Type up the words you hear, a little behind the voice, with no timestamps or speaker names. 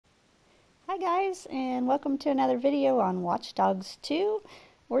Hi guys, and welcome to another video on Watch Dogs 2.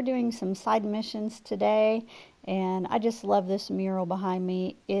 We're doing some side missions today, and I just love this mural behind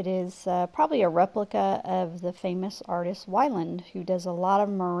me. It is probably a replica of the famous artist Wyland, who does a lot of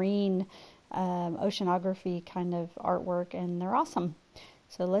marine oceanography kind of artwork, and they're awesome.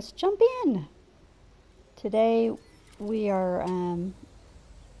 So let's jump in. Today we are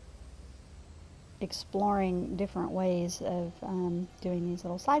exploring different ways of doing these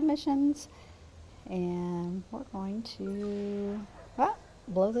little side missions. And we're going to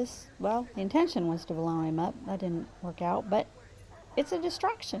blow this. Well, the intention was to blow him up. That didn't work out, but it's a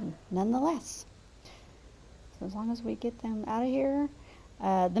distraction nonetheless. So as long as we get them out of here.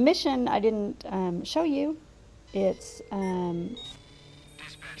 The mission I didn't show you. It's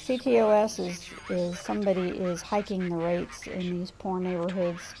CTOS is somebody is hiking the rates in these poor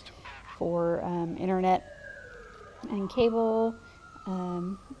neighborhoods for internet and cable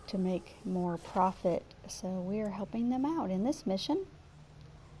to make more profit. So we are helping them out in this mission.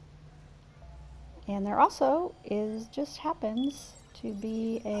 And there also just happens to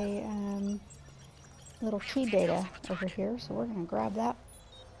be a little key data over here. So we're going to grab that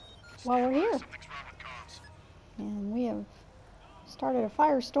while we're here. And we have started a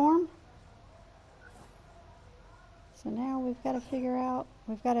firestorm. So now we've got to figure out,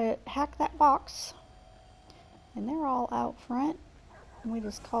 we've got to hack that box. And they're all out front. And we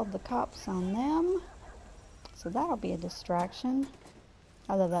just called the cops on them. So that'll be a distraction.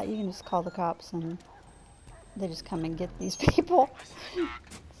 I love that. You can just call the cops and they just come and get these people.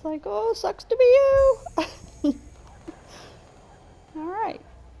 It's like, oh, sucks to be you. Alright.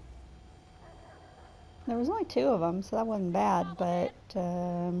 There was only 2 of them, so that wasn't bad, but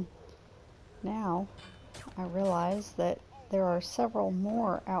now I realize that there are several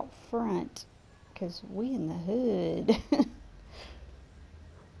more out front because we in the hood.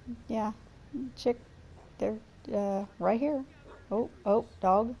 Yeah, chick, they're right here. Oh,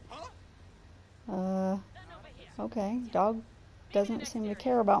 dog. Okay, dog doesn't seem to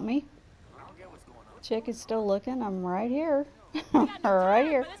care about me. Chick is still looking. I'm right here. Right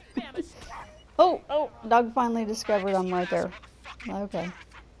here. Oh, dog finally discovered I'm right there. Okay.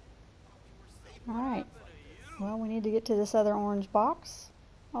 Alright. Well, we need to get to this other orange box.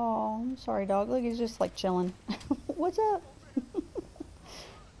 Oh, I'm sorry, dog. Look, he's just like chilling. What's up?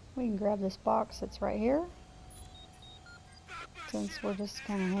 We can grab this box that's right here. Since we're just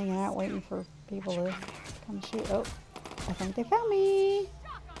kind of hanging out waiting for people to come shoot. Oh, I think they found me.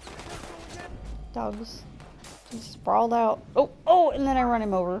 Dogs just sprawled out. Oh, and then I run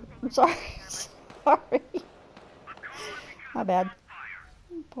him over. I'm sorry. Sorry. My bad.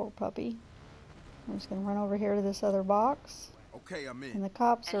 Poor puppy. I'm just going to run over here to this other box. Okay, I'm in. And the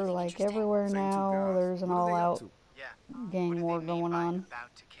cops are like everywhere now. There's an all-out gang war going on.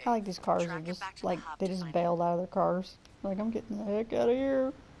 I like these cars are just like, they just bailed out of their cars. Like, I'm getting the heck out of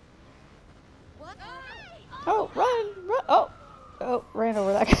here. Oh, run! Oh, ran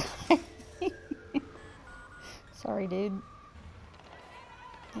over that guy. Sorry, dude.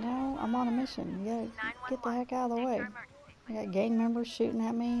 You know, I'm on a mission. You gotta get the heck out of the way. I got gang members shooting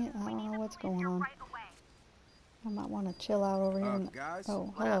at me. I don't know what's going on. I might want to chill out over here. Guys,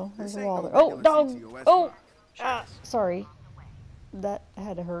 oh, hello. There's a wall there. Oh, dog! Oh! Sorry. That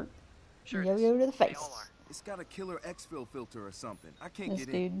had to hurt. Sure Yo-yo to the face. It's got a killer exfil filter or something. I can't This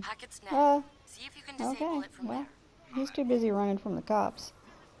get in. dude. Packets now. See if you can disable Okay. it from Well, there. he's too busy running from the cops.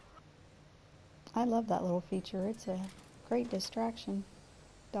 I love that little feature. It's a great distraction.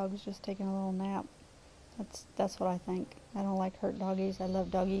 Dog's just taking a little nap. That's what I think. I don't like hurt doggies. I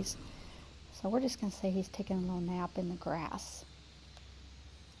love doggies. So we're just going to say he's taking a little nap in the grass.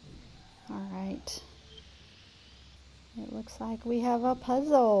 Alright. It looks like we have a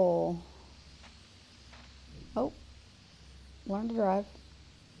puzzle. Oh. Learn to drive.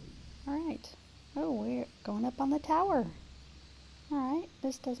 Alright. Oh, we're going up on the tower. Alright.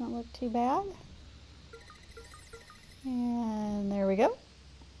 This doesn't look too bad. And there we go.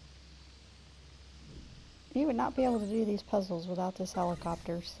 You would not be able to do these puzzles without this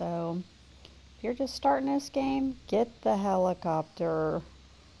helicopter, so if you're just starting this game, get the helicopter.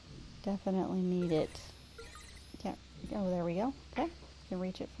 Definitely need it. Yeah. Oh, there we go. Okay. You can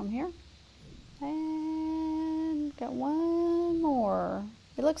reach it from here. And got one more.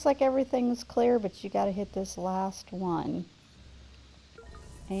 It looks like everything's clear, but you got to hit this last one.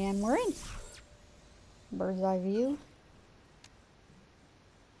 And we're in. Bird's eye view.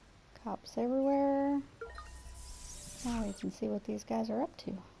 Cops everywhere. Now we can see what these guys are up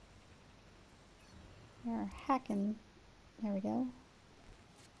to. They're hacking. There we go.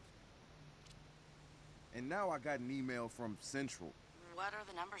 And now I got an email from Central. What are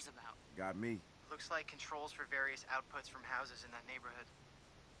the numbers about? Got me. Looks like controls for various outputs from houses in that neighborhood.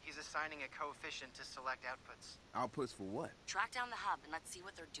 He's assigning a coefficient to select outputs. Outputs for what? Track down the hub and let's see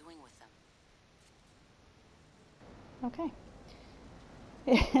what they're doing with them. Okay.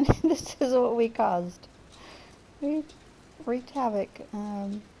 And this is what we caused. We wreaked havoc.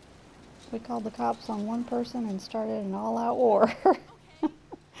 We called the cops on one person and started an all-out war.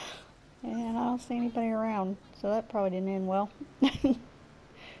 And I don't see anybody around, so that probably didn't end well.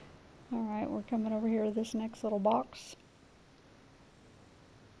 Alright, we're coming over here to this next little box.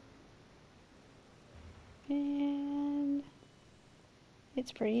 And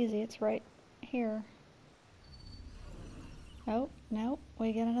it's pretty easy, it's right here. Oh, no,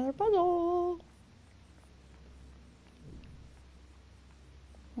 we get another puzzle.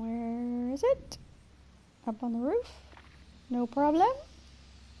 Where is it? Up on the roof? No problem.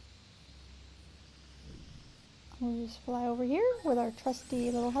 We'll just fly over here with our trusty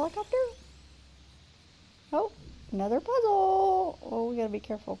little helicopter. Oh, another puzzle. Oh, we gotta be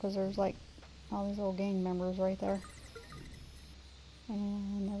careful because there's like all these little gang members right there.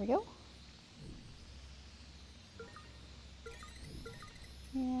 And there we go.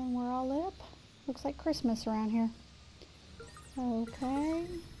 And we're all lit up. Looks like Christmas around here. Okay.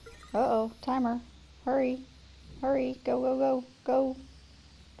 Uh-oh, timer. Hurry. Hurry. Go, go, go. Go.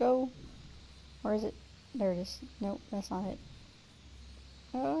 Go. Where is it? There it is. Nope, that's not it.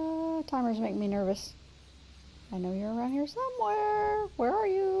 Timers make me nervous. I know you're around here somewhere. Where are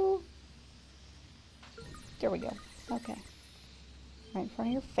you? There we go. Okay. Right in front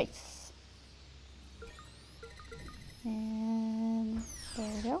of your face. And there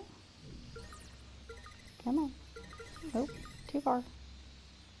we go. Come on. Oh, too far.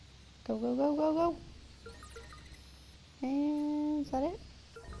 Go, go, go, go, go. And is that it?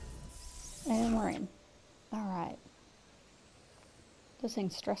 And we're in. Alright. Those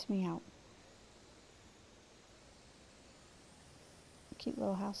things stress me out. Cute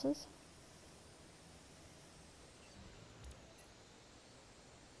little houses.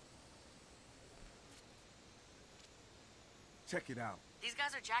 Check it out. These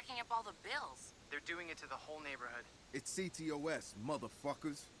guys are jacking up all the bills. They're doing it to the whole neighborhood. It's CTOS,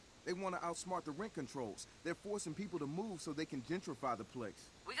 motherfuckers. They want to outsmart the rent controls. They're forcing people to move so they can gentrify the place.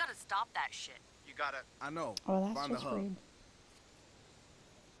 We gotta stop that shit. You gotta... I know. Oh, that's Find the just hub. rude.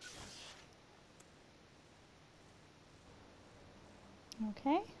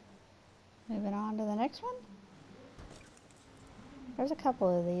 Okay. Moving on to the next one. There's a couple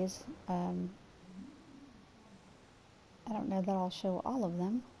of these. I don't know that I'll show all of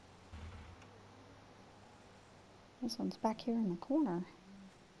them. This one's back here in the corner.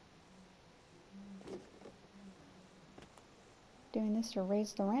 Doing this to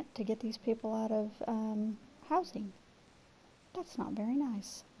raise the rent to get these people out of housing. That's not very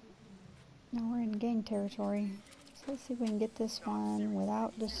nice. Now we're in gang territory. So let's see if we can get this one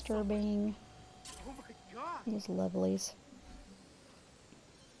without disturbing Oh my god! these lovelies.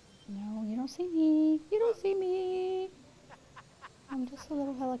 No, you don't see me. You don't see me. I'm just a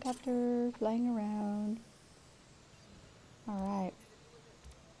little helicopter flying around. Alright.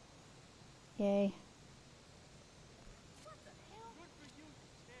 Yay.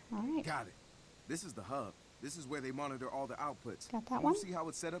 Alright. Got it. This is the hub. This is where they monitor all the outputs. Got that Can one? you see how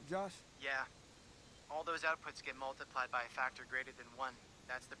it's set up, Josh? Yeah. All those outputs get multiplied by a factor greater than 1.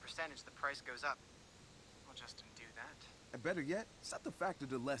 That's the percentage the price goes up. We'll just undo that. And better yet, set the factor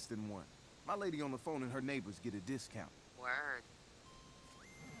to less than 1. My lady on the phone and her neighbors get a discount. Word.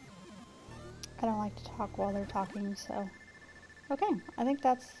 I don't like to talk while they're talking, so... Okay, I think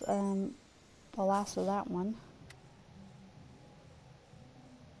that's the last of that one.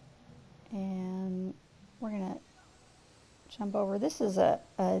 And we're gonna jump over. This is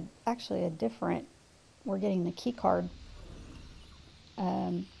actually a different... We're getting the key card,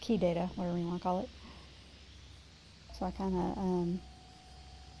 key data, whatever you want to call it. So I kind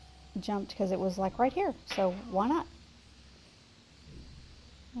of jumped because it was like right here. So why not?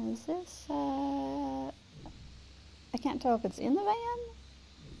 Is this, I can't tell if it's in the van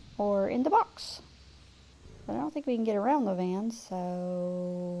or in the box. But I don't think we can get around the van,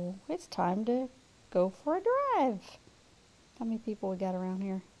 so it's time to go for a drive. How many people we got around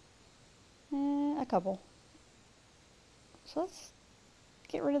here? A couple. So let's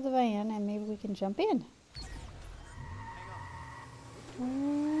get rid of the van and maybe we can jump in.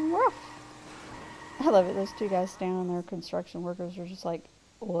 And we're off. I love it. Those two guys standing there, construction workers, are just like,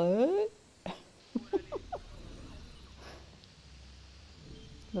 what?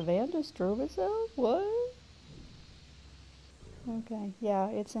 The van just drove itself? What? Okay, yeah,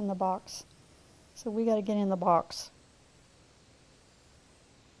 it's in the box. So we gotta get in the box.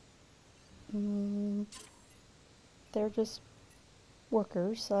 They're just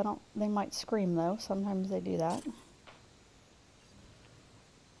workers, so they might scream though. Sometimes they do that.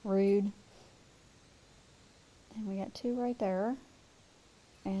 Rude. And we got 2 right there.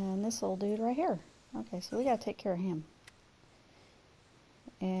 And this little dude right here. Okay, so we gotta take care of him.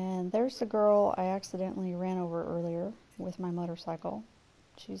 And there's the girl I accidentally ran over earlier with my motorcycle.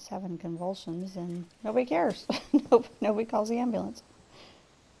 She's having convulsions and nobody cares. Nobody calls the ambulance.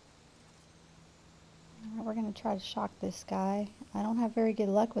 Alright, we're gonna try to shock this guy. I don't have very good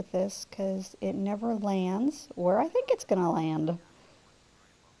luck with this because it never lands where I think it's gonna land.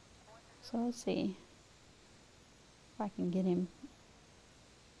 So let's see if I can get him.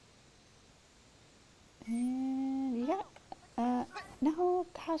 And you got no,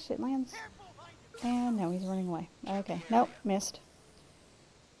 gosh, it lands. And no, he's running away. Okay, nope, missed.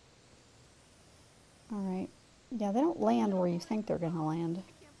 Alright. Yeah, they don't land where you think they're gonna land.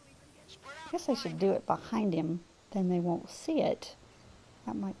 I guess I should do it behind him, then they won't see it.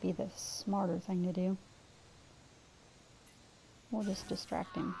 That might be the smarter thing to do. We'll just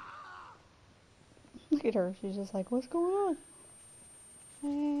distract him. Look at her, she's just like, what's going on?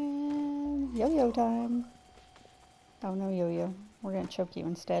 And yo-yo time. Oh, no yo-yo. We're gonna choke you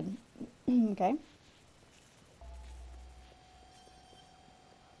instead. Okay.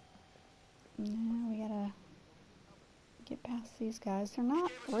 Now we gotta get past these guys. They're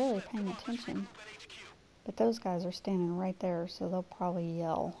not really paying attention. But those guys are standing right there, so they'll probably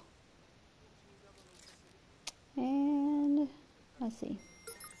yell. And let's see.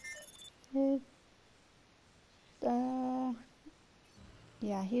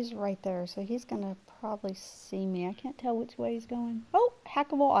 Yeah, he's right there, so he's gonna probably see me. I can't tell which way he's going. Oh,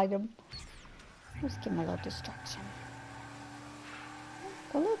 hackable item. Let's give him a little distraction.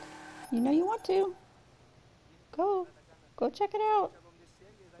 Go look. You know you want to. Go. Go check it out.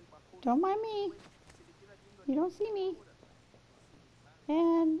 Don't mind me. You don't see me.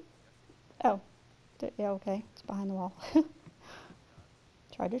 And, oh, yeah, okay, it's behind the wall.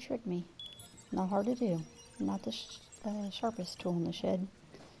 Tried to trick me. Not hard to do. Not the sharpest tool in the shed.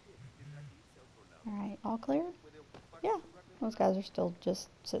 Alright, all clear? Yeah, those guys are still just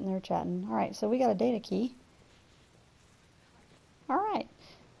sitting there chatting. Alright, so we got a data key. Alright,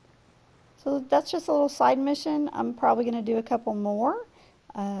 so that's just a little side mission. I'm probably going to do a couple more.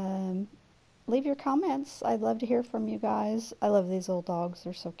 Leave your comments. I'd love to hear from you guys. I love these little dogs.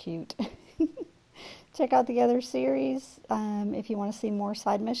 They're so cute. Check out the other series if you want to see more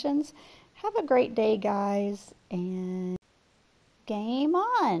side missions. Have a great day, guys, and game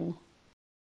on!